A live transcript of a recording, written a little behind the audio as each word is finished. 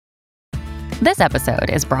This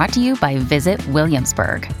episode is brought to you by Visit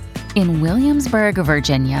Williamsburg. In Williamsburg,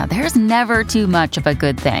 Virginia, there's never too much of a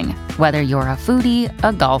good thing. Whether you're a foodie,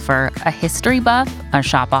 a golfer, a history buff, a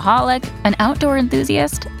shopaholic, an outdoor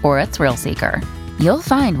enthusiast, or a thrill seeker, you'll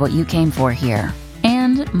find what you came for here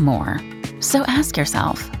and more. So ask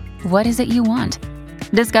yourself, what is it you want?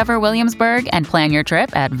 Discover Williamsburg and plan your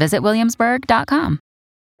trip at visitwilliamsburg.com.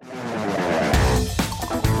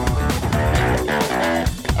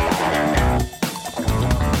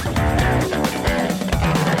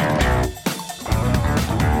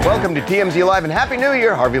 Welcome to TMZ Live and Happy New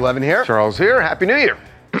Year. Harvey Levin here. Charles here. Happy New Year.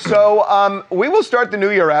 So we will start the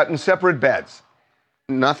new year out in separate beds.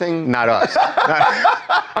 Nothing? Not us.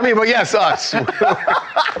 But yes, us.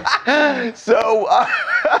 So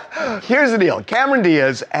here's the deal. Cameron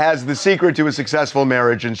Diaz has the secret to a successful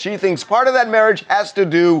marriage, and she thinks part of that marriage has to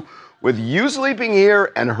do with you sleeping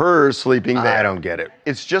here and her sleeping there. I don't get it.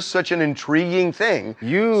 It's just such an intriguing thing.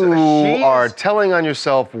 You are telling on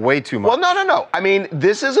yourself way too much. Well, no. I mean,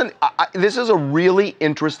 this is a really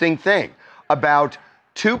interesting thing about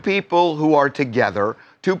two people who are together,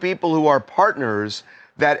 two people who are partners,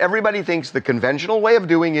 that everybody thinks the conventional way of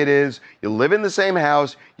doing it is you live in the same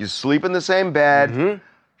house, you sleep in the same bed. Mm-hmm.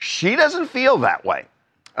 She doesn't feel that way.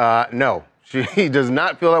 No, she does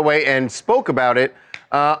not feel that way and spoke about it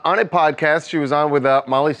on a podcast she was on with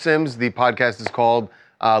Molly Sims. The podcast is called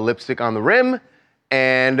Lipstick on the Rim.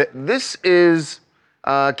 And this is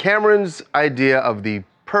Cameron's idea of the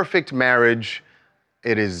perfect marriage.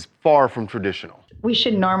 It is far from traditional. We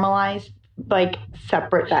should normalize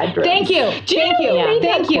separate bedrooms. Thank you.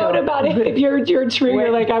 Thank you. Quote about it. If you're true,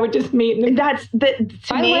 you're like, I would just meet.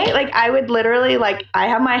 To me, I would literally, I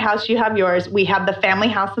have my house, you have yours. We have the family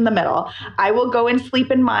house in the middle. I will go and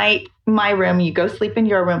sleep in my room. You go sleep in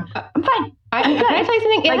your room. I'm fine. Can I tell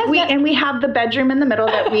you something? We have the bedroom in the middle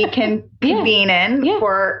that we can convene in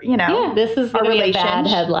for, This is going to be a bad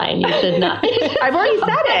headline. You should not. I've already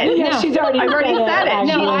said it. Yeah, she's already said it.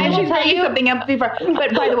 No, I will tell you something else before.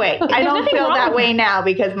 But by the way, I don't feel that way now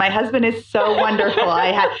because my husband is so wonderful.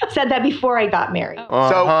 I had said that before I got married.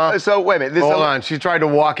 So wait a minute. Hold on. She tried to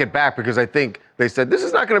walk it back because I think they said, this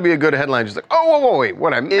is not going to be a good headline. She's like, whoa, wait.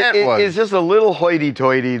 What I meant was. It's just a little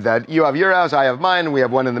hoity-toity that you have your house, I have mine, and we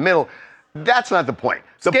have one in the middle. That's not the point.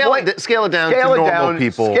 Scale it down to normal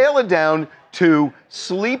people. Scale it down to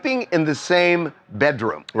sleeping in the same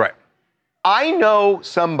bedroom. Right. I know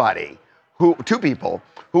two people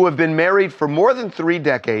who have been married for more than 3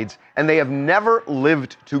 decades, and they have never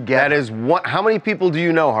lived together. That is one. How many people do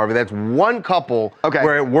you know, Harvey? That's one couple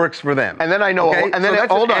where it works for them. And then I know, that's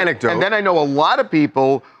an anecdote. And then I know a lot of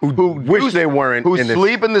people who wish they weren't who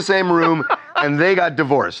sleep in the same room, and they got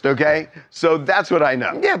divorced. Okay, so that's what I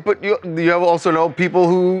know. Yeah, but you also know people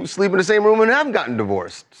who sleep in the same room and have gotten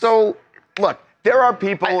divorced. So look, there are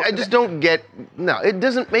people. I just don't get. No, it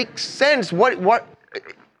doesn't make sense. What?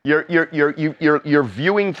 You're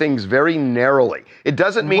viewing things very narrowly. It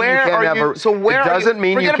doesn't mean you can't have a. So where? It doesn't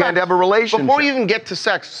mean you can't have a relationship. Before you even get to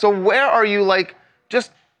sex, so where are you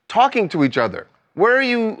just talking to each other? Where are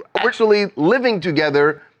you actually living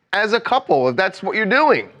together as a couple? If that's what you're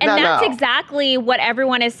doing. And that's exactly what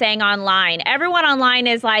everyone is saying online. Everyone online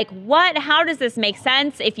is like, what? How does this make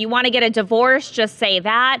sense? If you want to get a divorce, just say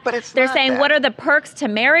that. But they're saying, what are the perks to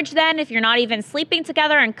marriage then if you're not even sleeping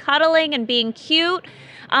together and cuddling and being cute?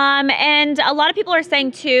 And a lot of people are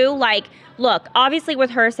saying too, look, obviously with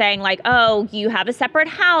her saying you have a separate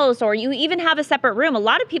house or you even have a separate room. A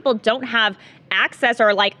lot of people don't have access or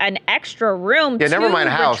an extra room to never mind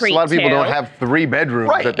a house. A lot of people don't have 3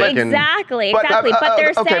 bedrooms that they can. Exactly. But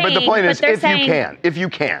they're saying. Okay, but the point is, if you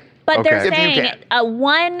can. But they're saying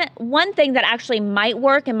one thing that actually might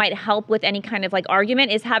work and might help with any kind of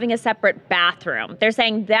argument is having a separate bathroom. They're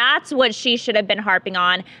saying that's what she should have been harping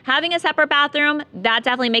on. Having a separate bathroom, that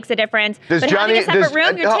definitely makes a difference. Having a separate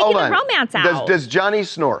room, you're taking the romance out. Does Johnny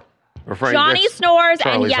snore? Johnny snores,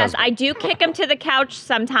 and yes, I do kick him to the couch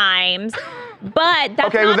sometimes. But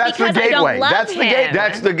that's not because I don't love him.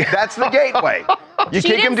 That's the gateway. You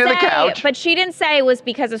kick him to the couch. But she didn't say it was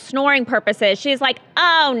because of snoring purposes. She's like,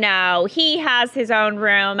 oh no, he has his own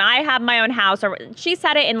room. I have my own house. Or she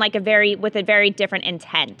said it in with a very different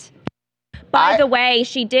intent. By the way,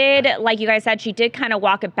 she did, like you guys said, she did kind of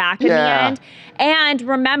walk it back in the end. And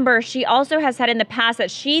remember, she also has said in the past that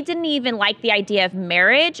she didn't even like the idea of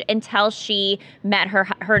marriage until she met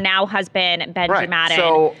her now husband, Benji Madden.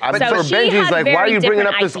 So Benji's like, why are you bringing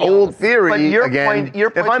up this old theory again?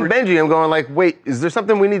 If I'm Benji, I'm going wait, is there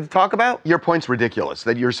something we need to talk about? Your point's ridiculous.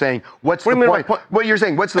 That you're saying, what's the point? Well, you're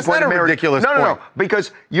saying, what's the point of marriage? Ridiculous No.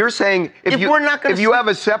 Because you're saying, if you have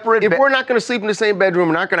a separate... If we're not going to sleep in the same bedroom,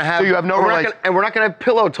 we're not going to have... So you have no relationship. we're not gonna have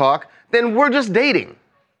pillow talk, then we're just dating.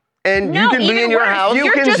 And No, you can be even in your worse, house. you're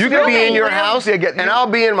You just can be in rooming. your house, and I'll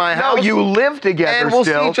be in my house. No, you live together and we'll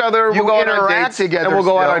still. see each other. You We'll go out on interact dates together. and we'll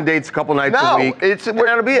go out still. on dates a couple nights No, a week.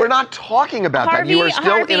 we're not talking about that. You are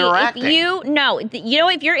still interacting. If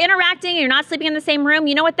if you're interacting and you're not sleeping in the same room,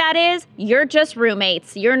 you know what that is? You're just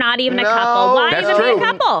roommates. You're not even a couple. Why That's even true. be a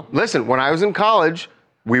couple? Listen, when I was in college,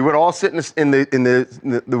 we would all sit in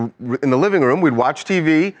the living room. We'd watch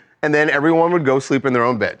TV. And then everyone would go sleep in their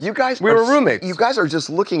own beds. We were roommates. You guys are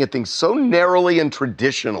just looking at things so narrowly and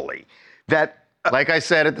traditionally that... like I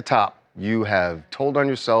said at the top, you have told on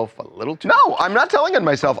yourself a little too No, I'm not telling on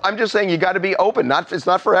myself. I'm just saying you got to be open. It's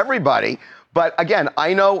not for everybody. But again,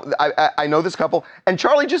 I know this couple, and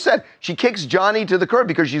Charlie just said she kicks Johnny to the curb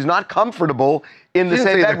because she's not comfortable in the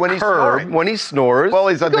same bed when he's snoring. When he snores. Well,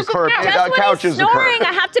 he's on the curb. Just when he's snoring,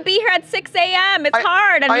 I have to be here at 6 a.m. It's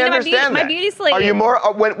hard. I understand my beauty sleep. Are you more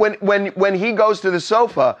when he goes to the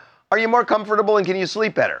sofa? Are you more comfortable and can you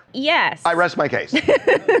sleep better? Yes. I rest my case.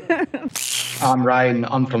 I'm Ryan.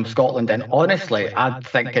 I'm from Scotland, and honestly, I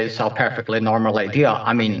think it's a perfectly normal idea.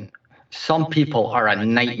 I mean, some people are a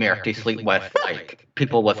nightmare to sleep with, like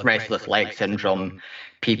people with restless leg syndrome,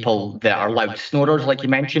 people that are loud snorers, like you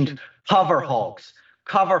mentioned. Cover hogs.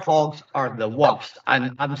 Cover hogs are the worst.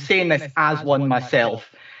 And I'm saying this as one myself.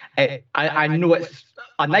 I know it's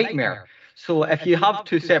a nightmare. So if you have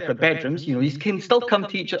two separate bedrooms, you can still come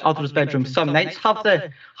to each other's bedrooms some nights,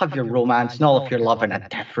 have your romance and all if you're loving a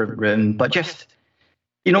different room, but just...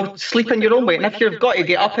 sleep in your own way. And if you've got to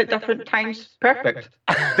get up at different times, perfect.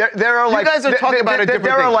 There are like... You guys are talking about a different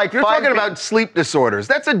thing. You're talking people- about sleep disorders.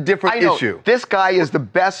 That's a different I know. issue. This guy is the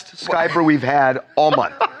best Skyper we've had all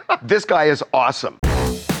month. This guy is awesome.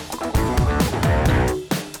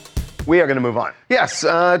 We are going to move on. Yes,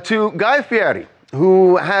 to Guy Fieri,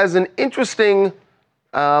 who has an interesting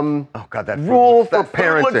rule for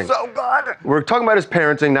parenting. Looks so good. We're talking about his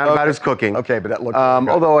parenting, not about his cooking. Okay, but that looks really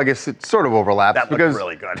good. Although I guess it sort of overlaps. That looks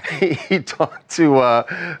really good. He talked to,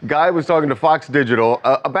 Guy was talking to Fox Digital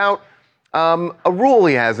about a rule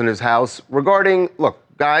he has in his house regarding, look,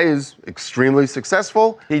 Guy is extremely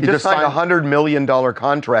successful. He just signed a $100 million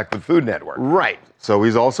contract with Food Network. Right. So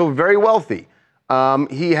he's also very wealthy. There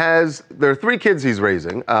are 3 kids he's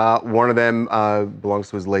raising. One of them belongs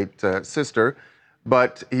to his late sister.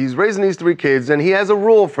 But he's raising these 3 kids, and he has a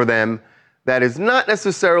rule for them that is not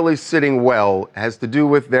necessarily sitting well. It has to do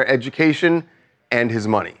with their education and his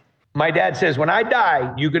money. My dad says, when I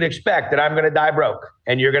die, you can expect that I'm going to die broke,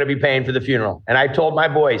 and you're going to be paying for the funeral. And I told my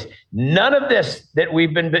boys, none of this that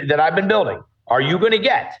I've been building are you going to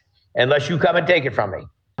get unless you come and take it from me.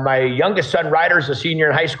 My youngest son, Ryder's a senior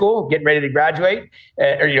in high school, getting ready to graduate,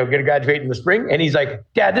 going to graduate in the spring. And he's like,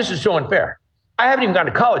 Dad, this is so unfair. I haven't even gone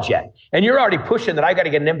to college yet. And you're already pushing that I got to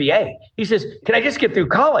get an MBA. He says, can I just get through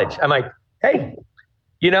college? I'm like, hey,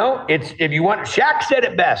 it's if you want, Shaq said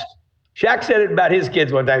it best. Shaq said it about his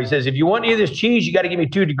kids one time. He says, if you want any of this cheese, you got to give me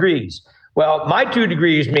 2 degrees. Well, my 2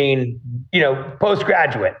 degrees mean,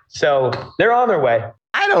 postgraduate. So they're on their way.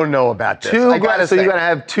 I don't know about this. So you got to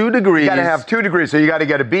have 2 degrees. You got to have 2 degrees. So you got to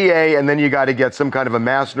get a BA, and then you got to get some kind of a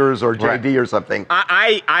master's or JD or something.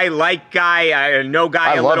 I like Guy. I know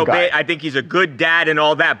Guy a little bit. I think he's a good dad and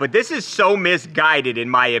all that. But this is so misguided, in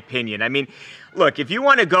my opinion. I mean, look, if you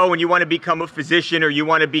want to go and you want to become a physician or you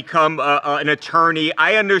want to become an attorney,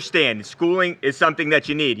 I understand. Schooling is something that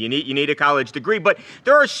you need. You need a college degree. But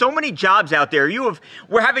there are so many jobs out there.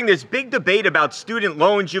 We're having this big debate about student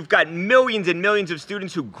loans. You've got millions and millions of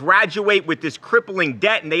students who graduate with this crippling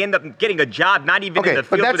debt, and they end up getting a job not even in the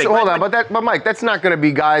field where they graduate. But Mike, that's not going to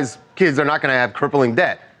be kids are not going to have crippling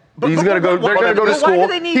debt. They're going to go to school.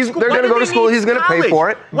 They're going to go to school. He's going to pay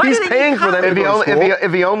for it. He's paying for them to go to school.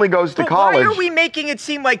 If he only goes to college. Why are we making it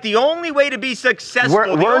seem like the only way to be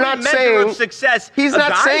successful, We're not saying success? He's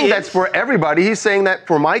not saying that's for everybody. He's saying that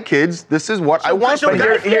for my kids, this is what I want. So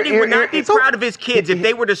Fieri would not be proud of his kids if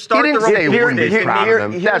they were to start their own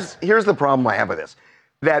business. Here's the problem I have with this.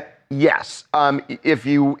 That yes, if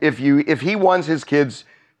he wants his kids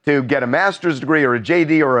to get a master's degree or a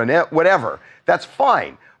JD or whatever, that's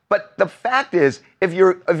fine. But the fact is, if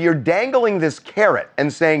you're dangling this carrot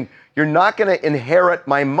and saying you're not going to inherit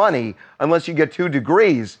my money unless you get 2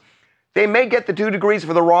 degrees, they may get the 2 degrees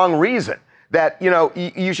for the wrong reason. That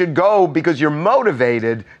you should go because you're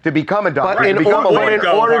motivated to become a doctor. But in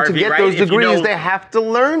order to get those degrees, they have to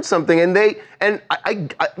learn something. And I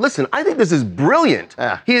listen. I think this is brilliant.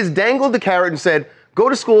 He has dangled the carrot and said, "Go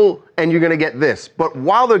to school and you're going to get this." But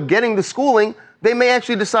while they're getting the schooling, they may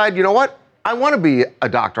actually decide, you know what? I want to be a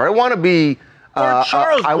doctor. I want to be Or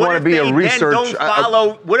Charles, I want to be a research. Don't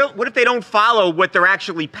follow. What if they don't follow what they're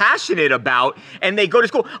actually passionate about, and they go to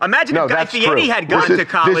school? Imagine if Guy Fieri had gone to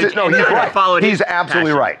college he's right. followed. He's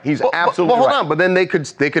absolutely right. He's absolutely right. Hold on, but then they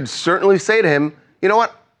could certainly say to him, you know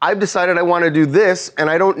what? I've decided I want to do this, and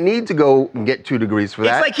I don't need to go and get 2 degrees for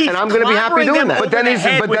that. It's like he's and I'm going to be happy doing that. But then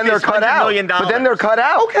they're cut out. But then they're cut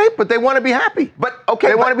out. Okay, but they want to be happy.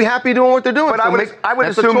 They want to be happy doing what they're doing. But I would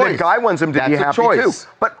assume that Guy wants them to be happy too.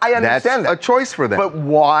 But I understand that's a choice for them. But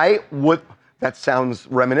why would that sounds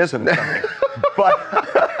reminiscent of something?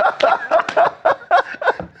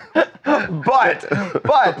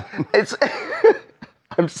 but it's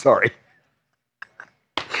I'm sorry.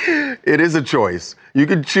 It is a choice. You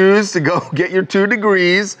could choose to go get your 2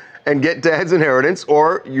 degrees and get dad's inheritance,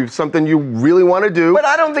 or something you really want to do. But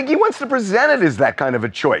I don't think he wants to present it as that kind of a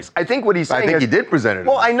choice. I think what he's saying he did present it.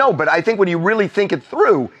 Well, I know, but I think when you really think it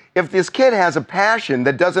through, if this kid has a passion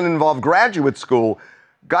that doesn't involve graduate school,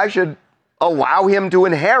 Guy should allow him to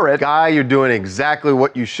inherit. Guy, you're doing exactly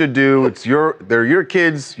what you should do. They're your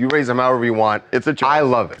kids. You raise them however you want. It's a choice. I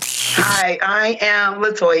love it. Hi, I am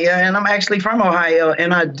Latoya, and I'm actually from Ohio,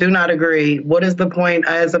 and I do not agree. What is the point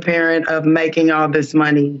as a parent of making all this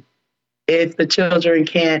money if the children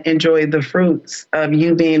can't enjoy the fruits of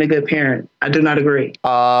you being a good parent? I do not agree.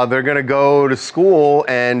 They're going to go to school,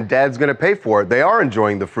 and dad's going to pay for it. They are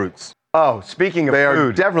enjoying the fruits. Oh, speaking of food. They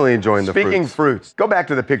are definitely enjoying the fruits. Speaking of fruits, go back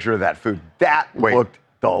to the picture of that food. That looked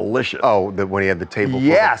delicious. Oh, when he had the table full.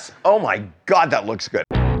 Yes. Oh, my God, that looks good.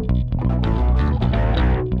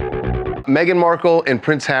 Meghan Markle and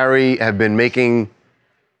Prince Harry have been making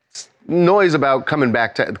noise about coming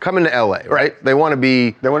to LA, right? They want to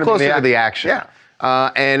be closer to the action.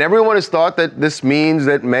 Yeah. And everyone has thought that this means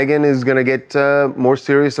that Meghan is going to get more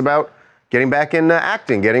serious about getting back into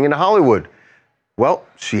acting, getting into Hollywood. Well,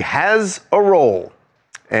 she has a role,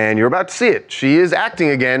 and you're about to see it. She is acting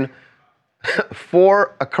again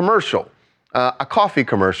for a commercial, a coffee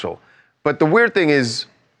commercial. But the weird thing is,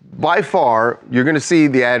 by far, you're going to see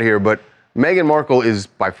the ad here, but Meghan Markle is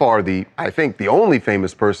by far I think the only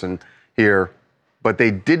famous person here, but they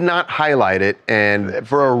did not highlight it, and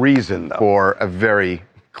for a reason, though. For a very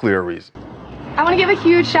clear reason. I want to give a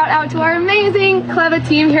huge shout out to our amazing, clever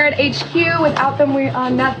team here at HQ. Without them, we are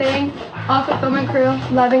nothing. Our fulfillment crew,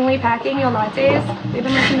 lovingly packing your lattes. We've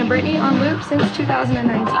been listening to Britney on loop since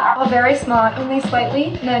 2019. Our very smart, only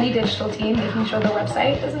slightly nerdy digital team, making sure the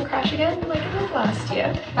website doesn't crash again like it did last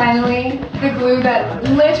year. Finally, the glue that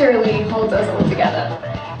literally holds us all together.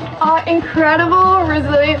 Our incredible,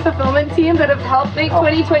 resilient fulfillment team that have helped make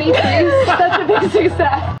 2023 such a big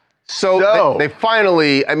success. So they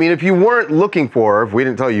finally, I mean, if you weren't looking for her, if we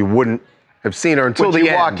didn't tell you, you wouldn't have seen her until the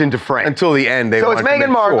end. Walked into frame. Until the end. So it's Meghan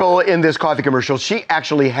Markle in this coffee commercial. She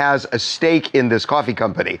actually has a stake in this coffee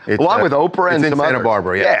company, along with Oprah and some others. It's in Santa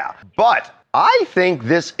Barbara, yeah. But I think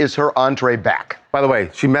this is her entree back. By the way,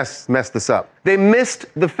 she messed this up. They missed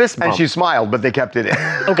the fist bump. And she smiled, but they kept it in.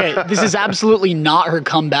 Okay, this is absolutely not her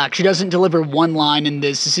comeback. She doesn't deliver one line in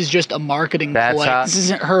this. This is just a marketing ploy. This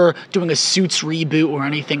isn't her doing a Suits reboot or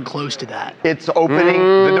anything close to that. It's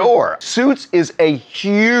opening the door. Suits is a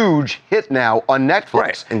huge hit now on Netflix.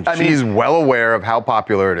 Right. And she's well aware of how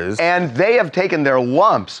popular it is. And they have taken their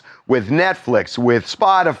lumps with Netflix, with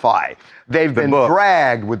Spotify. They've been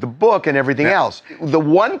dragged with the book and everything else. The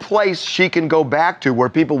one place she can go back to where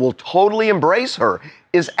people will totally embrace her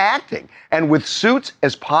is acting. And with Suits,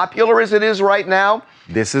 as popular as it is right now,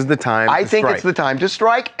 this is the time to strike. I think it's the time to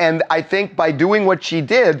strike. And I think by doing what she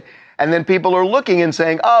did, and then people are looking and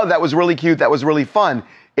saying, oh, that was really cute, that was really fun,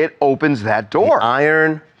 it opens that door. The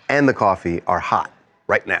iron and the coffee are hot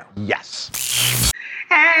right now. Yes.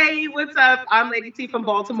 Hey, what's up? I'm Lady T from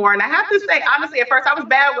Baltimore. And I have to say, honestly, at first I was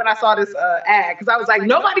bad when I saw this ad because I was like,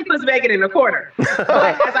 nobody puts Meghan in a corner. But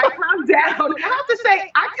as I calmed down, I have to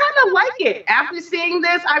say, I kind of like it. After seeing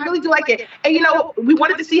this, I really do like it. And, you know, we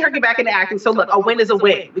wanted to see her get back into acting. So, look, a win is a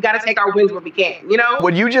win. We got to take our wins when we can, you know?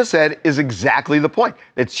 What you just said is exactly the point.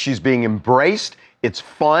 She's being embraced. It's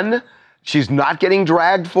fun. She's not getting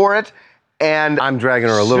dragged for it. And I'm dragging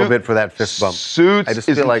her a little bit for that fist bump. Suits I just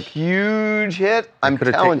is feel like a huge hit. I'm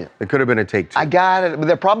telling you. It could have been a take two. I got it.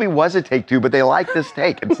 There probably was a take two, but they like this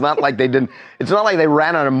take. It's not like they didn't. It's not like they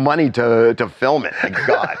ran out of money to film it. Thank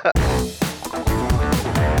God.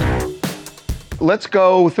 Let's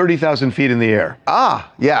go 30,000 feet in the air.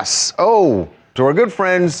 Ah, yes. Oh, to our good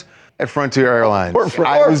friends at Frontier Airlines.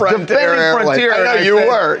 I was defending Frontier. I know you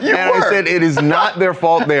were. I said it is not their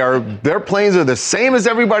fault. Their planes are the same as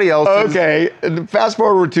everybody else's. Okay, fast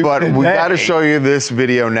forward to But we got to show you this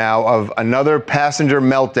video now of another passenger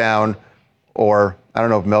meltdown, or I don't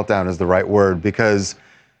know if meltdown is the right word, because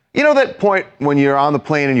You know that point when you're on the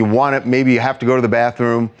plane and you want it, maybe you have to go to the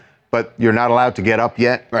bathroom, but you're not allowed to get up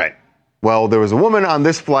yet? Right. Well, there was a woman on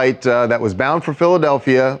this flight that was bound for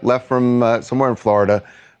Philadelphia, left from somewhere in Florida,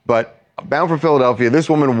 but bound for Philadelphia. This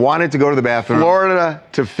woman wanted to go to the bathroom. Florida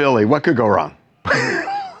to Philly. What could go wrong?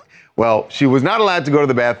 Well, she was not allowed to go to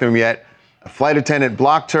the bathroom yet. A flight attendant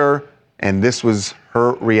blocked her, and this was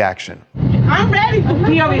her reaction. I'm ready to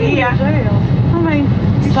be over here.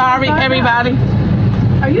 Sorry, everybody.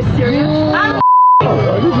 Are you serious?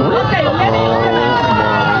 Okay,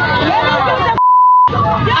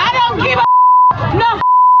 I don't give a no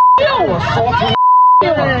you.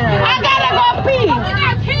 I gotta go pee.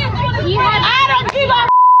 I don't give a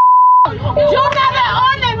you never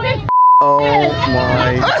on me. Oh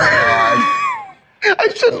my God. I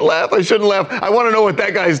shouldn't laugh. I want to know what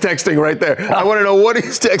that guy's texting right there. I want to know what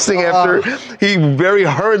he's texting after he very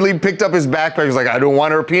hurriedly picked up his backpack. He's like, I don't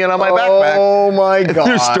want her peeing on my backpack. Oh my God.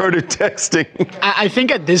 And just started texting. I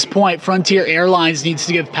think at this point, Frontier Airlines needs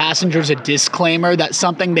to give passengers a disclaimer that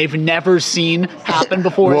something they've never seen happen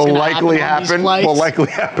before will likely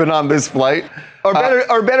happen on this flight.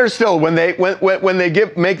 Or better still, when they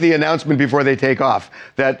make the announcement before they take off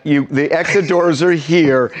that the exit doors are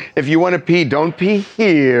here. If you want to pee, don't pee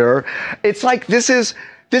here. It's like this is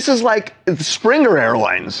like Springer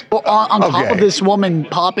Airlines. Well, on top of this woman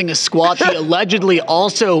popping a squat, she allegedly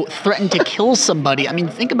also threatened to kill somebody. I mean,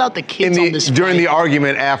 think about the kids on this during flight. the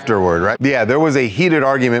argument afterward, right? Yeah, there was a heated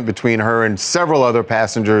argument between her and several other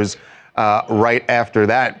passengers. Right after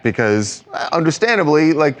that, because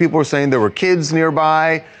understandably, like people were saying, there were kids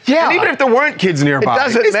nearby. Yeah. And even if there weren't kids nearby, it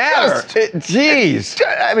doesn't matter. Jeez.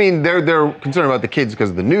 I mean, they're concerned about the kids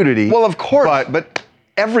because of the nudity. Well, of course. But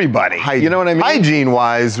everybody. You know what I mean?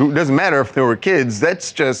 Hygiene-wise, it doesn't matter if there were kids.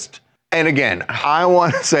 That's just. And again, I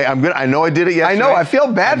want to say I know I did it yesterday. I know. I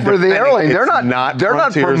feel bad for the airline. They're not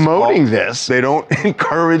promoting this. They don't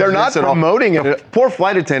encourage. They're not promoting it. The poor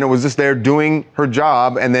flight attendant was just there doing her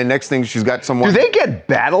job, and then next thing she's got someone. Do they get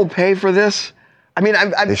battle pay for this? I mean,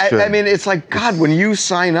 I mean, it's like God. When you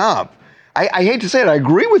sign up, I hate to say it. I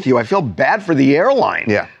agree with you. I feel bad for the airline.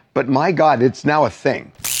 Yeah. But my God, it's now a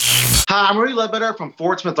thing. Hi, I'm Rudy Ledbetter from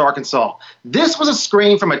Fort Smith, Arkansas. This was a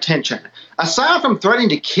scream from attention. Aside from threatening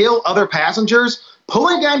to kill other passengers,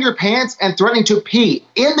 pulling down your pants and threatening to pee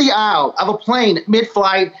in the aisle of a plane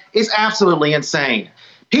mid-flight is absolutely insane.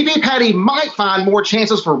 Pee-Pee Patty might find more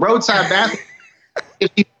chances for roadside bathrooms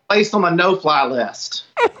if she's placed on the no-fly list.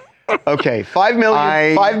 Okay, 5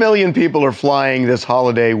 million people are flying this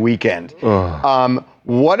holiday weekend.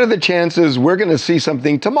 What are the chances we're going to see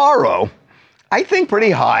something tomorrow? I think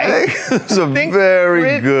pretty high. It's a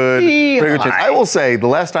very good chance. I will say, the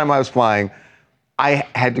last time I was flying, I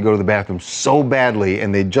had to go to the bathroom so badly,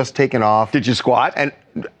 and they'd just taken off. Did you squat? And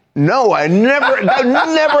no, that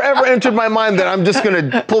never ever entered my mind that I'm just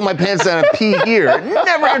going to pull my pants down and pee here. It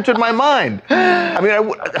never entered my mind. I mean,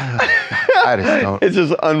 I just don't. It's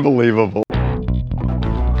just unbelievable.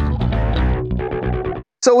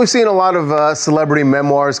 So we've seen a lot of celebrity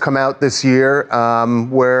memoirs come out this year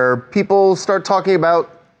where people start talking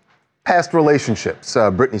about past relationships.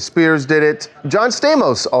 Britney Spears did it. John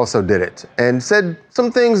Stamos also did it and said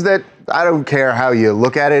some things that I don't care how you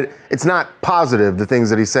look at it. It's not positive, the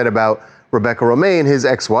things that he said about Rebecca Romijn, his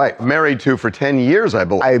ex-wife. Married to for 10 years, I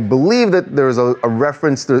believe. I believe that there was a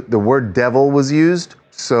reference, the word devil was used.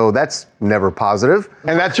 So that's never positive.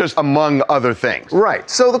 And that's just among other things. Right.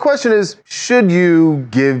 So the question is, should you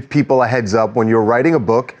give people a heads up when you're writing a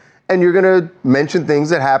book and you're going to mention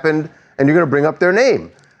things that happened and you're going to bring up their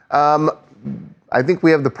name? I think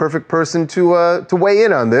we have the perfect person to weigh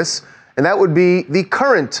in on this, and that would be the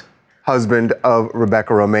current husband of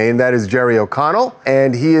Rebecca Romijn. That is Jerry O'Connell,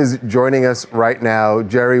 and he is joining us right now.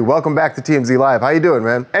 Jerry, welcome back to TMZ Live. How you doing,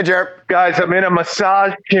 man? Hey, Jerry. Guys, I'm in a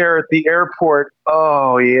massage chair at the airport.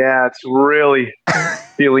 Oh, yeah, it's really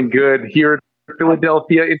feeling good here at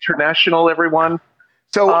Philadelphia International, everyone.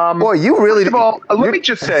 So, boy, you really... First of all, let me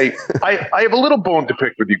just say, I have a little bone to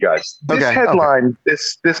pick with you guys. This headline,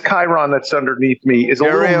 this chyron that's underneath me is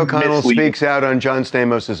Jerry a little O'Connell misleading. speaks out on John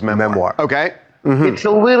Stamos' memoir. Okay. Mm-hmm. It's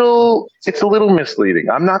a little misleading.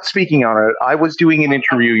 I'm not speaking on it. I was doing an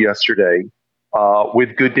interview yesterday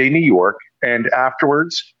with Good Day New York, and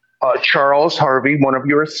afterwards, Charles Harvey, one of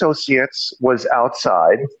your associates, was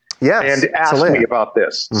outside and asked me about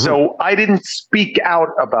this. Mm-hmm. So I didn't speak out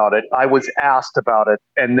about it. I was asked about it,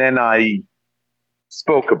 and then I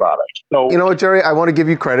spoke about it. So, you know what, Jerry? I want to give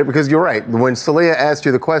you credit because you're right. When Celia asked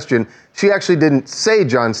you the question, she actually didn't say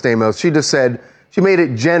John Stamos. She just said, she made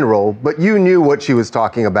it general, but you knew what she was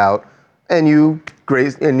talking about. And you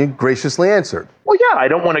graciously answered. Well, yeah, I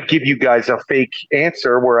don't want to give you guys a fake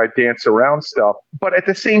answer where I dance around stuff. But at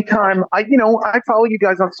the same time, I follow you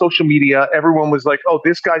guys on social media. Everyone was like, oh,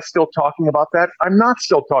 this guy's still talking about that. I'm not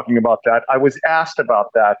still talking about that. I was asked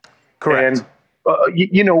about that. Correct.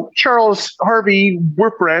 And, Charles, Harvey,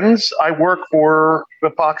 we're friends. I work for the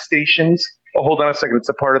Fox stations. Oh, hold on a second. It's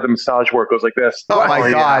a part of the massage where it goes like this. Oh,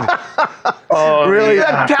 my God. Really?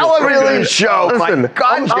 A television show. Listen, my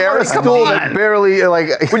God, I'm Jerry, on a stool that barely,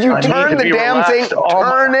 would you turn the damn thing?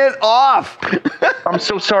 Turn it off. I'm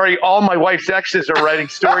so sorry. All my wife's exes are writing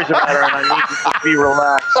stories about her, and I need to just be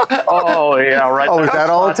relaxed. Oh, yeah, right. Oh, is that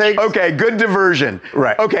all it takes? Okay, good diversion.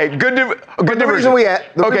 Right. Okay, good diversion. So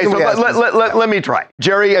let me try.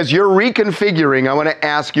 Jerry, as you're reconfiguring, I want to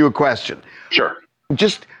ask you a question. Sure.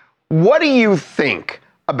 Just what do you think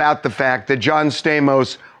about the fact that John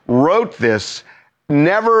Stamos wrote this,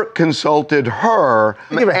 never consulted her,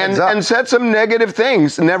 and said some negative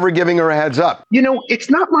things, never giving her a heads up? It's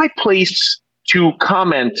not my place to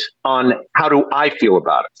comment on how do I feel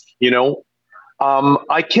about it.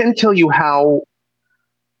 I can tell you how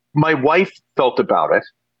my wife felt about it.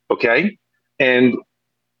 Okay. And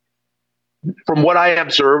from what I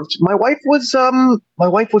observed, my wife was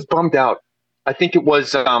bummed out. I think it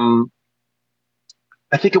was a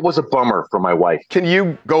bummer for my wife. Can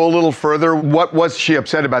you go a little further? What was she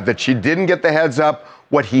upset about? That she didn't get the heads up?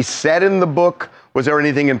 What he said in the book? Was there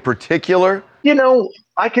anything in particular?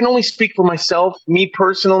 I can only speak for myself. Me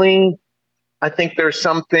personally, I think there's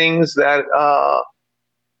some things that,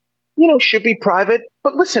 should be private.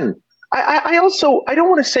 But listen, I don't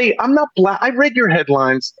want to say I'm not. I read your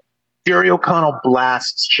headlines. Jerry O'Connell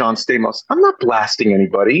blasts John Stamos. I'm not blasting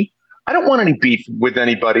anybody. I don't want any beef with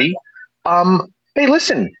anybody. Hey,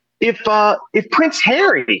 listen, if Prince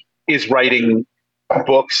Harry is writing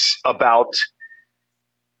books about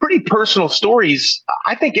pretty personal stories,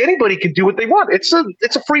 I think anybody can do what they want. It's a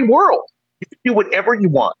free world. You can do whatever you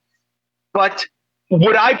want. But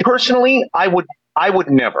would I personally? I would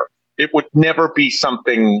never. It would never be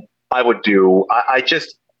something I would do.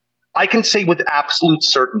 I can say with absolute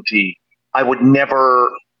certainty, I would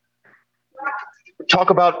never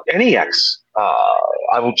talk about any ex.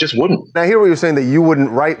 I just wouldn't. Now, I hear what you're saying, that you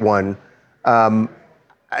wouldn't write one. I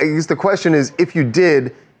guess the question is, if you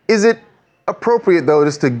did, is it appropriate, though,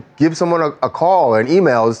 just to give someone a call or an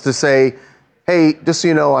email, is to say, hey, just so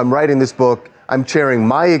you know, I'm writing this book. I'm sharing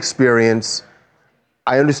my experience.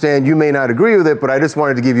 I understand you may not agree with it, but I just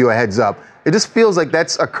wanted to give you a heads up. It just feels like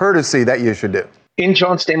that's a courtesy that you should do. In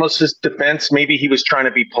John Stamos' defense, maybe he was trying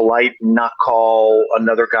to be polite and not call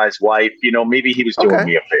another guy's wife. Maybe he was doing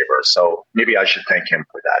me a favor. So maybe I should thank him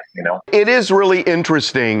for that, It is really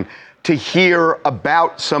interesting to hear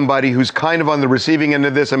about somebody who's kind of on the receiving end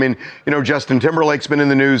of this. I mean, Justin Timberlake's been in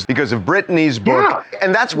the news because of Britney's book. Yeah.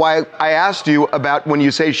 And that's why I asked you about when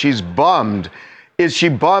you say she's bummed. Is she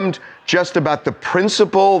bummed just about the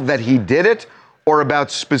principle that he did it, or about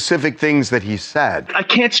specific things that he said? I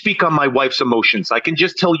can't speak on my wife's emotions. I can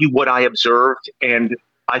just tell you what I observed, and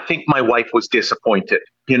I think my wife was disappointed,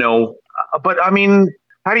 But I mean,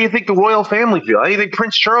 how do you think the royal family feels? How do you think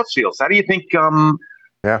Prince Charles feels? How do you think How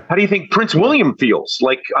do you think Prince William feels?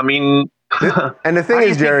 And the thing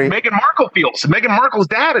is, Jerry, Meghan Markle feels. Meghan Markle's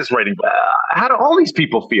dad is writing. How do all these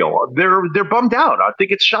people feel? They're bummed out. I think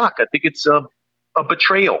it's shock. I think it's a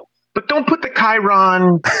betrayal. But don't put the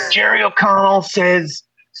chyron. Jerry O'Connell says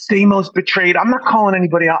Stamos betrayed. I'm not calling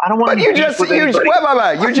anybody out. I don't want to. But you just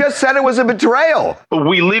said it was a betrayal.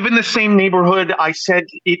 We live in the same neighborhood. I said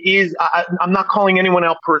it is. I'm not calling anyone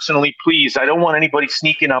out personally. Please, I don't want anybody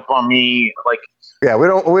sneaking up on me. Yeah, we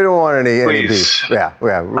don't want any beef. Yeah.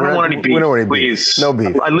 I don't want any beef. We don't want any please. Beef. No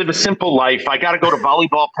beef. I live a simple life. I got to go to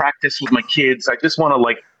volleyball practice with my kids. I just want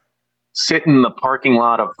to sit in the parking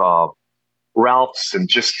lot of Ralph's and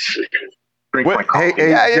just drink my coffee.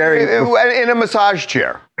 Hey, Jerry, in a massage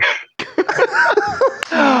chair.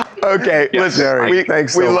 Okay, yes, listen.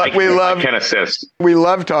 Thanks. I can assist. We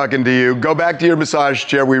love talking to you. Go back to your massage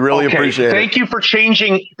chair. We really appreciate it. Thank you for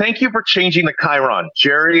changing the chyron.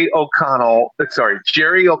 Jerry O'Connell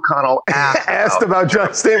asked about John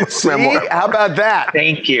Stamos' memoir. How about that?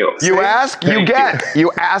 Thank you. You ask, you get.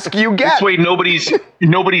 You ask, you get. This way,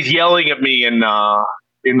 nobody's yelling at me in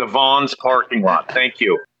the Vaughn's parking lot. Thank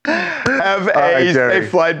you. Have a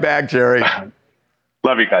safe flight back, Jerry.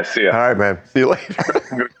 Love you guys. See ya. All right, man. See you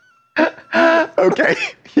later. Okay.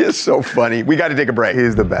 He is so funny. We got to take a break.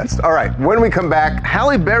 He's the best. All right. When we come back,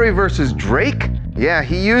 Halle Berry versus Drake. Yeah,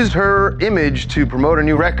 he used her image to promote a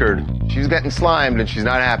new record. She's getting slimed and she's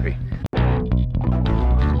not happy.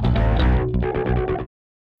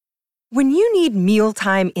 When you need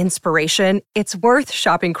mealtime inspiration, it's worth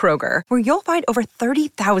shopping Kroger, where you'll find over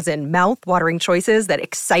 30,000 mouth-watering choices that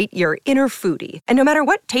excite your inner foodie. And no matter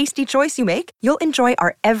what tasty choice you make, you'll enjoy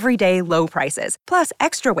our everyday low prices, plus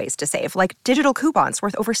extra ways to save, like digital coupons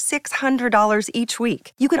worth over $600 each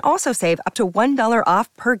week. You can also save up to $1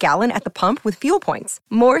 off per gallon at the pump with fuel points.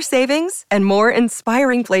 More savings and more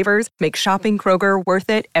inspiring flavors make shopping Kroger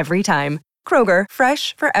worth it every time. Kroger,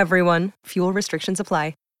 fresh for everyone. Fuel restrictions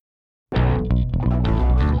apply.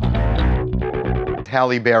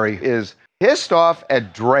 Halle Berry is pissed off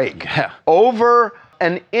at Drake over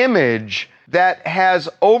an image that has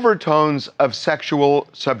overtones of sexual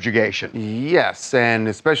subjugation. Yes, and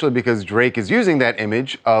especially because Drake is using that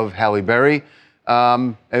image of Halle Berry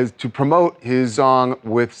as to promote his song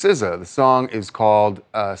with SZA. The song is called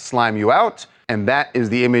Slime You Out, and that is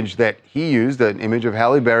the image that he used, an image of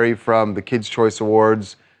Halle Berry from the Kids' Choice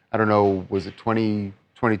Awards, I don't know, was it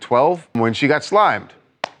 2012, when she got slimed.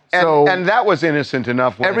 And that was innocent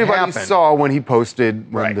enough when everybody it happened. saw when he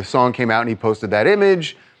posted, when the song came out and he posted that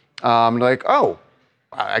image, like, oh,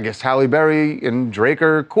 I guess Halle Berry and Drake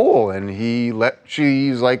are cool. And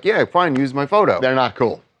she's like, yeah, fine, use my photo. They're not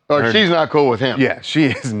cool. Or she's not cool with him. Yeah, she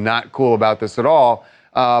is not cool about this at all,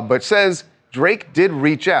 but says Drake did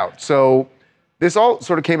reach out. So this all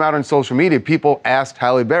sort of came out on social media. People asked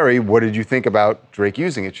Halle Berry, what did you think about Drake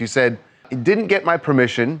using it? She said, it didn't get my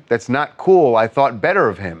permission. That's not cool. I thought better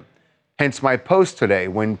of him. Hence my post today.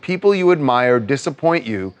 When people you admire disappoint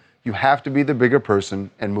you, you have to be the bigger person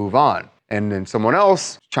and move on. And then someone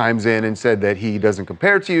else chimes in and said that he doesn't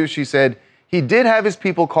compare to you. She said, he did have his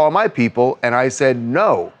people call my people, and I said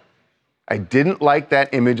no. I didn't like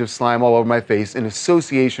that image of slime all over my face in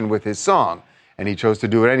association with his song, and he chose to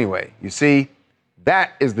do it anyway. You see,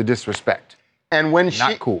 that is the disrespect. And when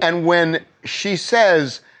Not cool. And when she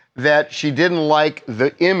says that she didn't like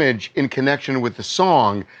the image in connection with the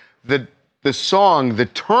song, the song, the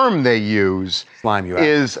term they use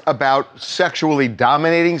is about sexually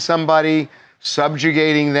dominating somebody,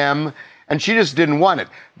 subjugating them, and she just didn't want it.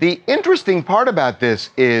 The interesting part about this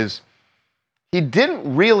is he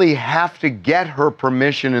didn't really have to get her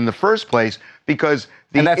permission in the first place because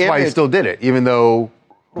and that's why he still did it, even though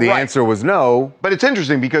the answer was no. But it's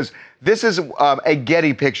interesting because this is a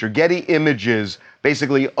Getty picture. Getty Images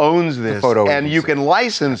basically owns this, and you can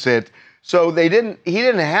license it. So he didn't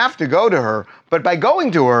have to go to her, but by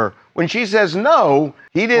going to her, when she says no,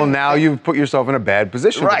 he didn't. Well, now you've put yourself in a bad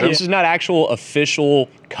position. Right. This is not actual official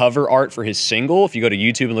cover art for his single. If you go to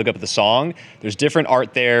YouTube and look up the song, there's different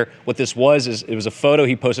art there. What this was is it was a photo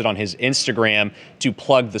he posted on his Instagram to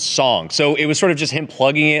plug the song. So it was sort of just him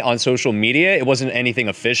plugging it on social media. It wasn't anything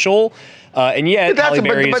official. And yet, Halle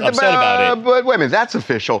Berry is upset about it. But wait a minute, that's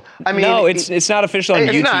official. I mean, no, it's not official on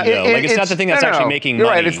YouTube, though. It's not the thing that's actually making money.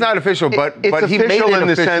 You're right, it's not official, but he made it in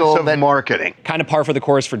the sense of marketing. Kind of par for the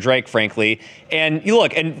course for Drake, frankly. And you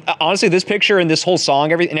look, and honestly, this picture and this whole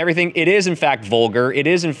song, everything, it is in fact vulgar. It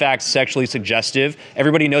is in fact sexually suggestive.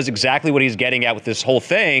 Everybody knows exactly what he's getting at with this whole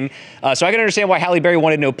thing. So I can understand why Halle Berry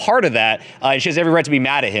wanted no part of that. She has every right to be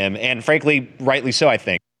mad at him, and frankly, rightly so, I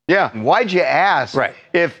think. Yeah. Why'd you ask?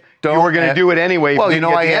 If you were going to do it anyway. Well,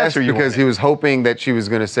 I asked because he was hoping that she was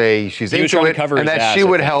going to say she's into it, and that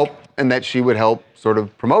she would help, sort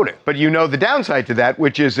of promote it. But you know the downside to that,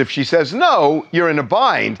 which is if she says no, you're in a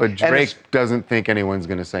bind. But Drake doesn't think anyone's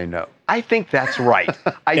going to say no. I think that's right.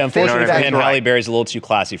 Unfortunately for him, Halle Berry's a little too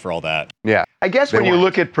classy for all that. Yeah. I guess when you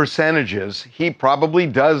look at percentages, he probably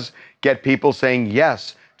does get people saying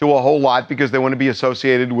yes to a whole lot because they want to be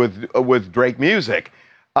associated with Drake music.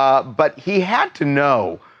 But he had to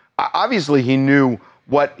know. Obviously, he knew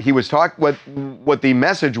what he was what the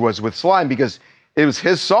message was with Slime because it was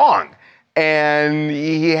his song, and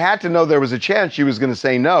he had to know there was a chance she was going to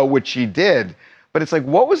say no, which she did. But it's like,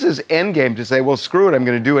 what was his end game to say, well, screw it, I'm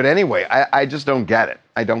going to do it anyway? I just don't get it.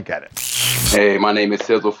 I don't get it. Hey, my name is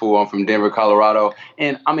Sizzle Fool. I'm from Denver, Colorado.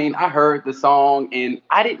 And I mean, I heard the song and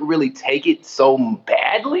I didn't really take it so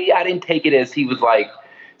badly. I didn't take it as he was like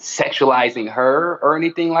sexualizing her or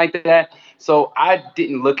anything like that. So I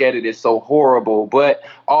didn't look at it as so horrible. But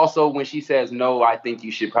also when she says no, I think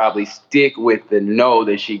you should probably stick with the no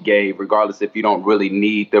that she gave, regardless if you don't really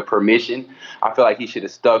need the permission. I feel like he should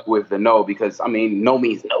have stuck with the no because, I mean, no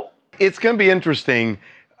means no. It's going to be interesting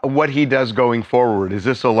what he does going forward. Is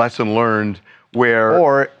this a lesson learned where...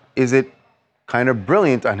 Or is it kind of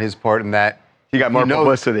brilliant on his part in that he got more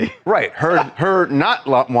publicity? Right. Her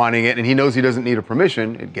not wanting it, and he knows he doesn't need a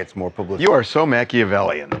permission, it gets more publicity. You are so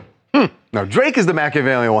Machiavellian. No, Drake is the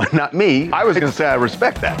Machiavellian one, not me. I was going to say I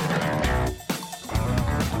respect that.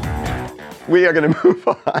 We are going to move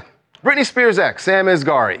on Britney Spears' ex, Sam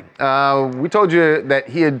Asghari. We told you that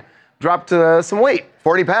he had dropped some weight.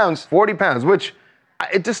 40 pounds. 40 pounds, which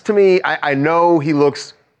it just to me, I know he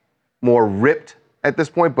looks more ripped at this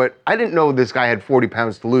point, but I didn't know this guy had 40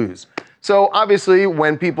 pounds to lose. So obviously,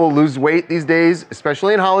 when people lose weight these days,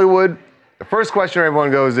 especially in Hollywood, the first question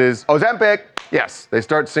everyone goes is, Ozempic. Yes, they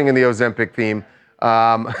start singing the Ozempic theme.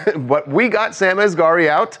 But we got Sam Asghari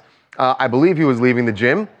out. I believe he was leaving the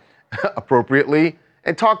gym appropriately,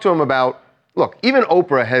 and talked to him about, look, even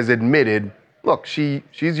Oprah has admitted, look, she's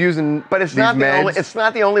using But it's these not meds, it's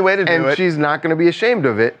not the only way to do it. and she's not going to be ashamed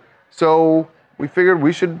of it. So we figured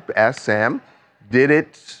we should ask Sam, did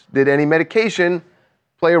any medication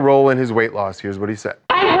play a role in his weight loss? Here's what he said.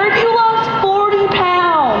 I heard you lost 40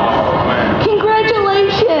 pounds. Oh, man.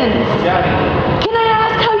 Congratulations. Can I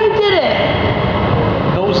ask how you did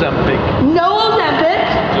it? No Ozempic. No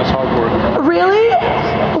Ozempic? Just hard work. Really?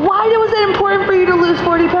 Why was it important for you to lose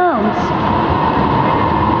 40 pounds?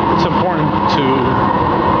 It's important to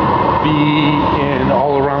be in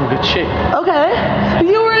all-around good shape. Okay.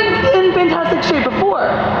 You were in fantastic shape before.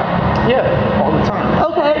 Yeah, all the time.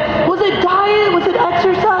 Okay. Was it diet? Was it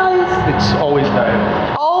exercise? It's always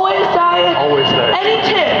diet. Always diet? Always diet. Any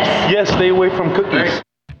tips? Yes, stay away from cookies.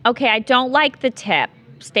 Okay, I don't like the tip.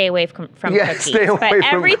 Stay away from cookies. Stay away but from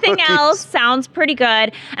everything cookies. else sounds pretty good.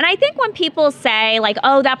 And I think when people say, like,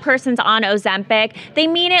 oh, that person's on Ozempic, they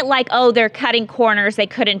mean it like, oh, they're cutting corners. They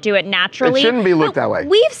couldn't do it naturally. It shouldn't be looked that way.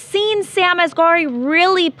 We've seen Sam Asghari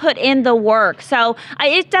really put in the work. So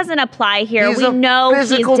it doesn't apply here. He's we a know he's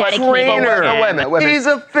physical dedicated. trainer. Wait a minute. He's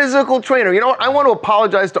a physical trainer. You know what? I want to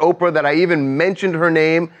apologize to Oprah that I even mentioned her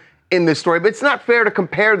name in this story, but it's not fair to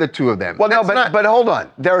compare the two of them. Well, no, but hold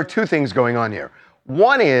on. There are two things going on here.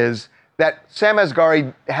 One is that Sam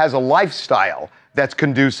Asghari has a lifestyle that's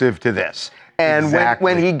conducive to this. And Exactly.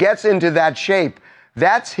 when he gets into that shape,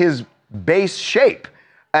 that's his base shape.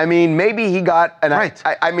 I mean, maybe he got, and Right.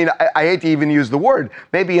 I hate to even use the word,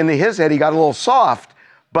 maybe in his head he got a little soft,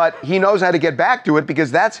 but he knows how to get back to it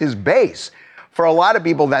because that's his base. For a lot of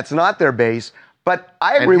people, that's not their base. But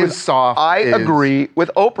I agree his with soft is- agree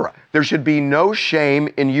with Oprah. There should be no shame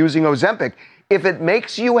in using Ozempic if it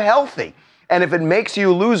makes you healthy. And if it makes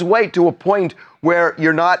you lose weight to a point where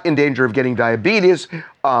you're not in danger of getting diabetes,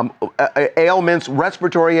 ailments,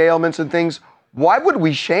 respiratory ailments and things, why would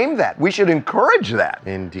we shame that? We should encourage that.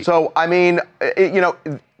 Indeed. So, I mean,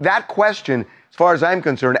 that question, as far as I'm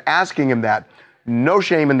concerned, asking him that, no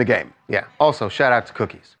shame in the game. Yeah. Also, shout out to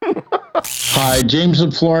cookies. Hi, James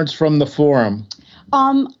and Florence from the forum.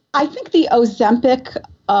 I think the Ozempic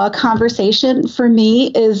conversation for me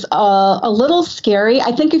is a little scary.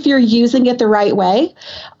 I think if you're using it the right way,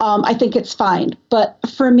 I think it's fine. But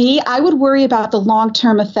for me, I would worry about the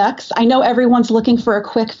long-term effects. I know everyone's looking for a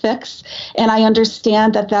quick fix, and I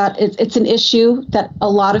understand that it's an issue that a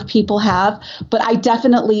lot of people have. But I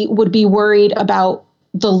definitely would be worried about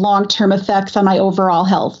the long-term effects on my overall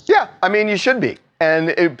health. Yeah, I mean, you should be.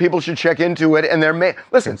 And people should check into it. And there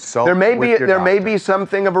may be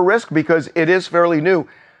something of a risk because it is fairly new.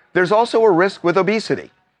 There's also a risk with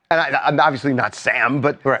obesity. And I'm obviously not Sam,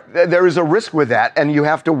 but there is a risk with that. And you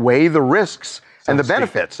have to weigh the risks and the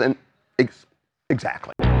benefits. And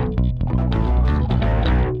exactly.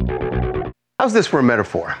 How's this for a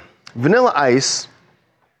metaphor? Vanilla Ice,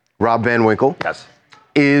 Rob Van Winkle,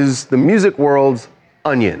 is the music world's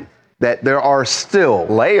onion. That there are still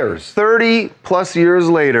layers, 30 plus years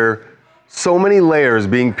later, so many layers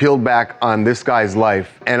being peeled back on this guy's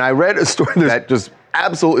life. And I read a story that just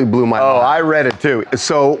absolutely blew my mind. Oh, I read it too.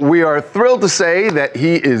 So we are thrilled to say that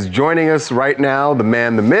he is joining us right now, the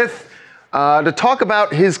man, the myth, to talk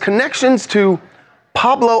about his connections to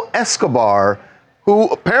Pablo Escobar, who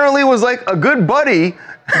apparently was like a good buddy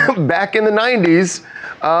back in the 90s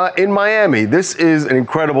in Miami. This is an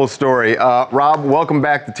incredible story. Rob, welcome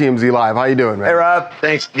back to TMZ Live. How you doing, man? Hey, Rob.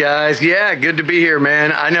 Thanks, guys. Yeah, good to be here,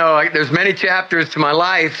 man. I know there's many chapters to my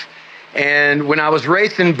life, and when I was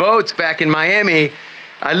racing boats back in Miami,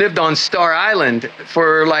 I lived on Star Island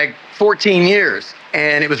for like 14 years,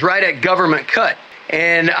 and it was right at Government Cut.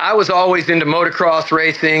 And I was always into motocross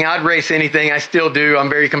racing. I'd race anything. I still do. I'm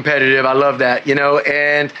very competitive. I love that,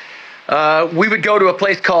 and we would go to a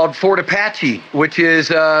place called Fort Apache, which is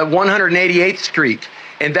 188th Street.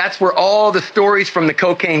 And that's where all the stories from the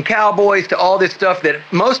Cocaine Cowboys to all this stuff that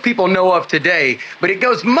most people know of today. But it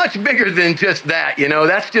goes much bigger than just that,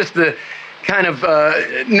 That's just the kind of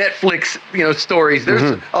Netflix, stories. There's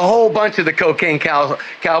a whole bunch of the Cocaine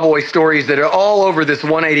Cowboy stories that are all over this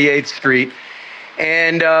 188th Street.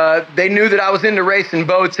 And they knew that I was into racing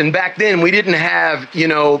boats. And back then, we didn't have,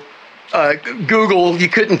 Google, you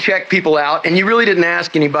couldn't check people out, and you really didn't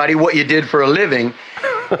ask anybody what you did for a living.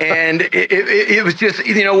 And it was just,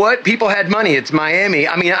 you know what? People had money. It's Miami.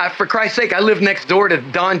 I mean, for Christ's sake, I lived next door to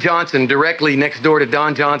Don Johnson, directly next door to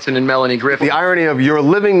Don Johnson and Melanie Griffith. The irony of you're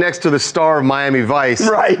living next to the star of Miami Vice.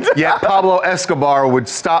 Right. Yet Pablo Escobar would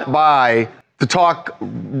stop by to talk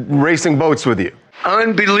racing boats with you.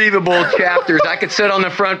 Unbelievable chapters. I could sit on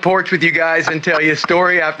the front porch with you guys and tell you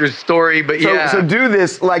story after story, but yeah. So do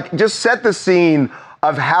this, like, just set the scene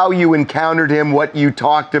of how you encountered him, what you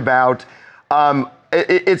talked about.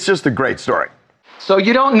 It's just a great story. So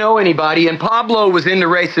you don't know anybody, and Pablo was into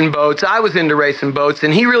racing boats. I was into racing boats,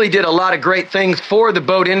 and he really did a lot of great things for the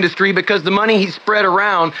boat industry because the money he spread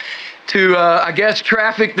around to, I guess,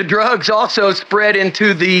 traffic the drugs also spread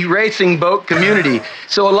into the racing boat community.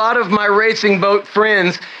 So a lot of my racing boat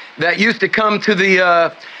friends that used to come to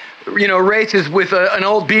the races with an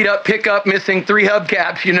old beat-up pickup missing 3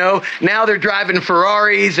 hubcaps, now they're driving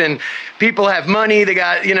Ferraris, and people have money. They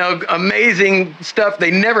got, amazing stuff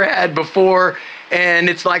they never had before. And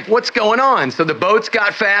it's like, what's going on? So the boats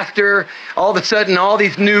got faster. All of a sudden, all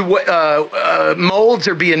these new molds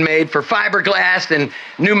are being made for fiberglass and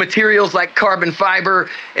new materials like carbon fiber,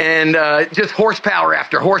 and just horsepower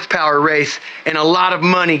after horsepower race, and a lot of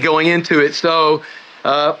money going into it. So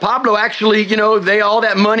Pablo actually, all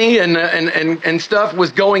that money and stuff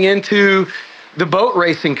was going into the boat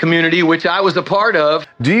racing community, which I was a part of.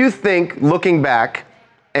 Do you think, looking back,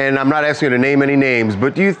 and I'm not asking you to name any names,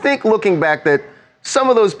 but do you think, looking back, that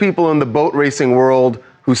some of those people in the boat racing world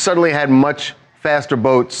who suddenly had much faster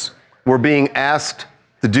boats were being asked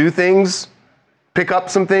to do things, pick up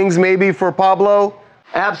some things maybe for Pablo?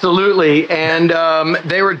 Absolutely, and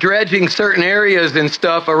they were dredging certain areas and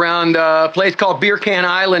stuff around a place called Beer Can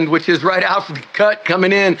Island, which is right out of the cut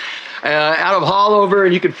coming in out of Haulover,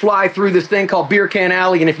 and you could fly through this thing called Beer Can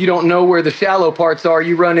Alley, and if you don't know where the shallow parts are,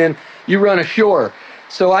 you run ashore.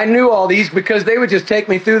 So I knew all these because they would just take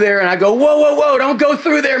me through there, and I go, whoa, don't go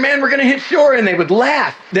through there, man, we're gonna hit shore, and they would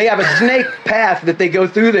laugh. They have a snake path that they go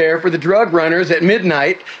through there for the drug runners at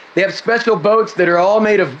midnight. They have special boats that are all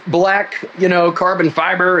made of black, carbon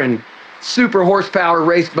fiber and super horsepower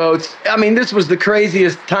race boats. I mean, this was the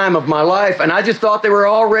craziest time of my life, and I just thought they were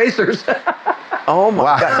all racers. Oh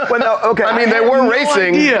my God. Well, no, okay. I mean, they were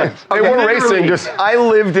racing. They were racing. I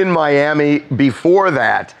lived in Miami before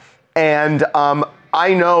that, and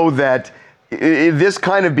I know that this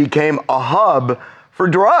kind of became a hub for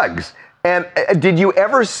drugs. And did you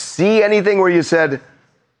ever see anything where you said,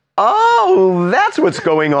 oh, that's what's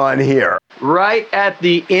going on here? Right at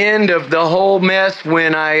the end of the whole mess,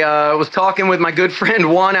 when I was talking with my good friend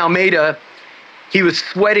Juan Almeida, he was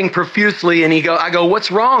sweating profusely, and I go, what's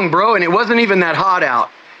wrong, bro? And it wasn't even that hot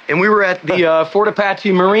out. And we were at the Fort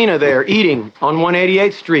Apache Marina there eating on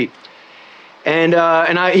 188th Street. And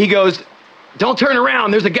he goes, don't turn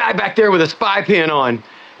around, there's a guy back there with a spy pin on.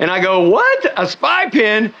 And I go, what? A spy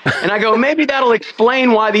pin? And I go, maybe that'll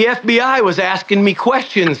explain why the FBI was asking me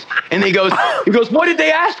questions. And he goes, what did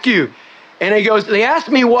they ask you? And he goes, they asked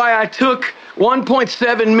me why I took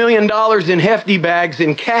 $1.7 million in hefty bags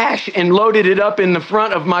in cash and loaded it up in the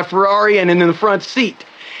front of my Ferrari and in the front seat.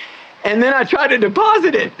 And then I tried to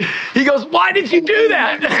deposit it. He goes, why did you do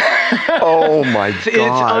that? Oh, my God. It's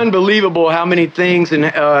unbelievable how many things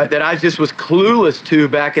that I just was clueless to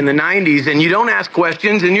back in the 90s. And you don't ask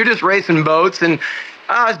questions, and you're just racing boats. And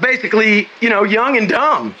I was basically, young and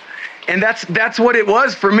dumb. And that's what it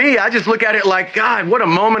was for me. I just look at it like, God, what a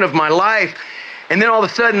moment of my life. And then all of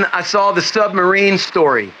a sudden, I saw the submarine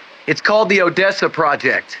story. It's called the Odessa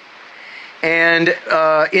Project. And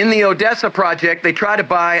in the Odessa Project, they try to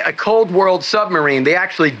buy a Cold World submarine. They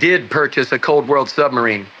actually did purchase a Cold World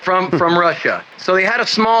submarine from Russia. So they had a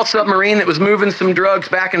small submarine that was moving some drugs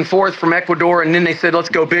back and forth from Ecuador, and then they said, let's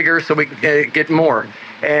go bigger so we can get more.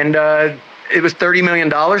 And it was $30 million.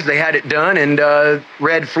 They had it done, and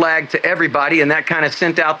red flag to everybody, and that kind of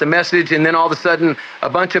sent out the message. And then all of a sudden, a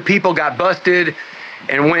bunch of people got busted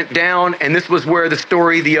and went down, and this was where the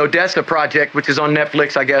story, the Odessa Project, which is on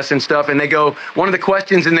Netflix, I guess, and stuff, and they go, one of the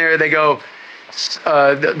questions in there, they go,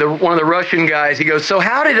 one of the Russian guys, he goes, so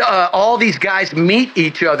how did all these guys meet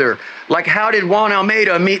each other? Like, how did Juan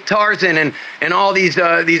Almeida meet Tarzan and all these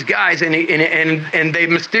guys? And they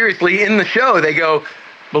mysteriously, in the show, they go,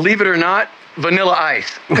 believe it or not, Vanilla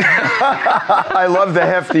Ice. I love the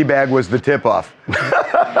hefty bag was the tip-off.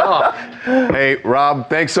 Hey, Rob,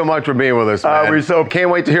 thanks so much for being with us, man. We can't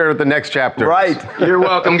wait to hear it at the next chapter. Right. You're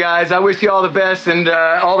welcome, guys. I wish you all the best, and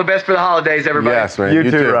all the best for the holidays, everybody. Yes, man.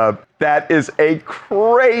 You too, Rob. That is a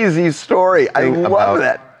crazy story. I love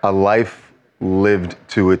that. A life lived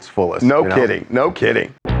to its fullest. No kidding.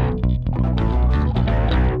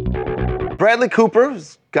 Bradley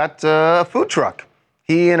Cooper's got a food truck.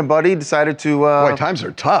 He and a buddy decided to. Boy, times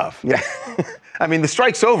are tough. Yeah. I mean, the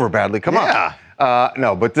strike's over, Bradley. Come on.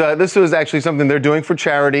 No, but this was actually something they're doing for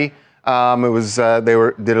charity. It was did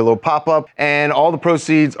a little pop-up, and all the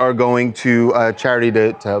proceeds are going to charity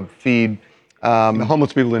to feed the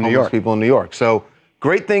homeless people in New York. People in New York. So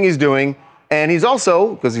great thing he's doing. And he's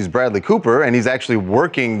also, because he's Bradley Cooper, and he's actually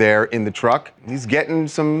working there in the truck, he's getting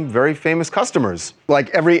some very famous customers. Like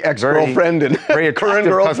every ex-girlfriend and very current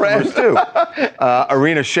girlfriend. customers, too.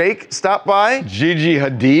 Arena Sheikh stopped by. Gigi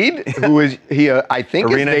Hadid, who is, I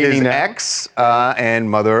think, Arena, is dating his now. ex,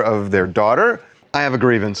 and mother of their daughter. I have a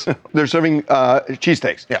grievance. They're serving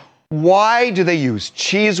cheesesteaks. Yeah. Why do they use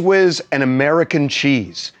Cheese Whiz and American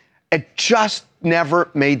cheese? It just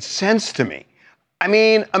never made sense to me. I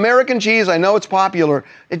mean, American cheese, I know it's popular.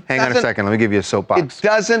 Hang on a second, let me give you a soapbox. It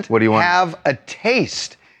doesn't What do you want? have a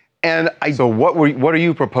taste. And So what are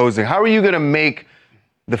you proposing? How are you going to make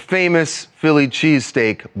the famous Philly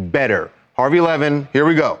cheesesteak better? Harvey Levin, here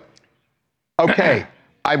we go. Okay,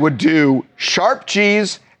 I would do sharp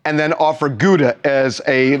cheese and then offer Gouda as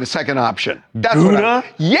the second option. That's Gouda?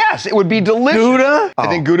 Yes, it would be delicious. Gouda? I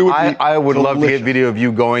think Gouda would be I would love to get delicious. video of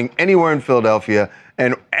you going anywhere in Philadelphia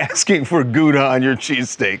and asking for Gouda on your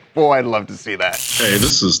cheesesteak. Boy, I'd love to see that. Hey,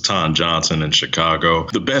 this is Tom Johnson in Chicago.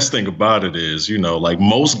 The best thing about it is, like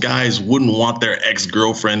most guys wouldn't want their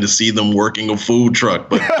ex-girlfriend to see them working a food truck,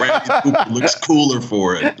 but Bradley Cooper looks cooler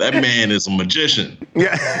for it. That man is a magician.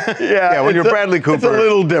 Yeah, when you're Bradley Cooper. It's a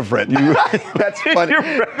little different. That's funny.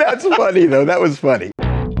 That's funny, though. That was funny.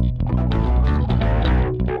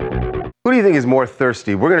 Who do you think is more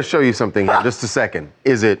thirsty? We're going to show you something here in just a second.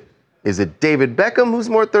 Is it David Beckham who's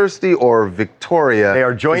more thirsty or Victoria, They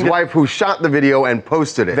are joined his wife who shot the video and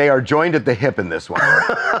posted it? They are joined at the hip in this one.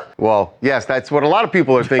 Well, yes, that's what a lot of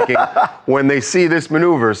people are thinking when they see this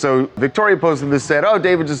maneuver. So Victoria posted this, said,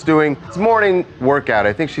 David's just doing his morning workout.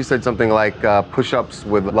 I think she said something like push-ups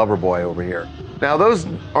with Loverboy over here. Now, those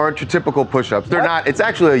aren't your typical push-ups. They're not. It's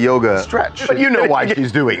actually a yoga Stretch. But you know why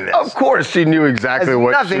she's doing this. Of course, she knew exactly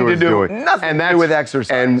what she was doing. Nothing to do with exercise.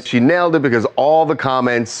 And she nailed it because all the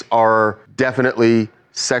comments are definitely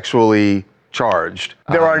sexually charged.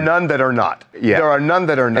 There are none that are not. Yeah. There are none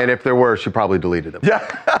that are not. And if there were, she probably deleted them. Yeah.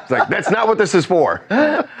 It's like, that's not what this is for.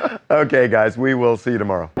 Okay, guys, we will see you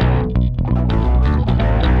tomorrow.